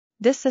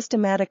This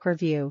systematic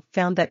review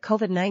found that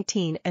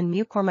COVID-19 and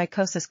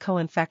mucormycosis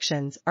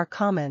co-infections are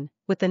common,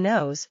 with the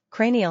nose,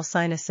 cranial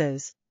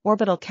sinuses,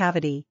 orbital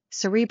cavity,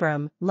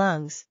 cerebrum,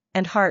 lungs,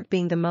 and heart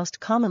being the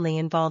most commonly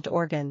involved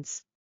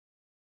organs.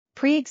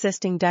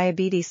 Pre-existing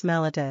diabetes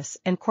mellitus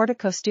and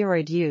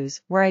corticosteroid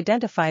use were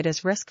identified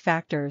as risk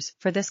factors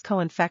for this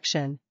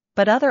co-infection,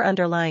 but other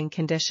underlying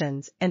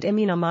conditions and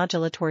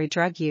immunomodulatory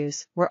drug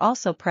use were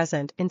also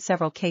present in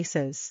several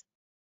cases.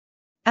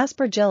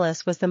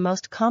 Aspergillus was the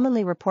most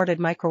commonly reported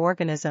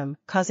microorganism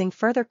causing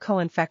further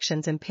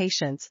co-infections in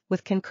patients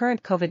with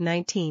concurrent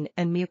COVID-19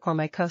 and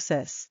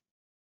mucormycosis.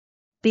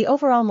 The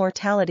overall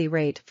mortality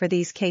rate for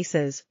these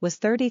cases was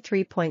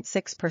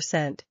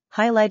 33.6%,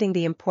 highlighting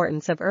the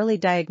importance of early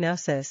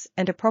diagnosis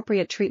and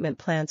appropriate treatment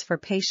plans for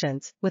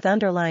patients with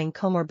underlying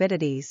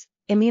comorbidities,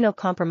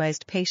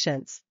 immunocompromised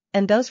patients,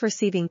 and those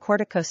receiving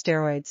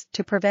corticosteroids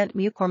to prevent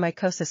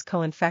mucormycosis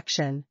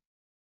co-infection.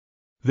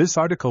 This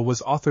article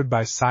was authored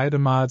by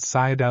SeyedAhmad,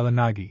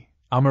 SeyedAlinaghi,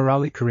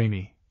 Amirali,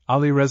 Karimi,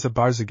 Alireza,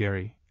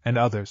 Barzegary, and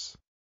others.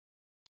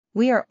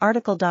 We are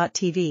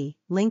article.tv,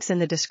 links in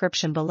the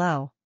description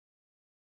below.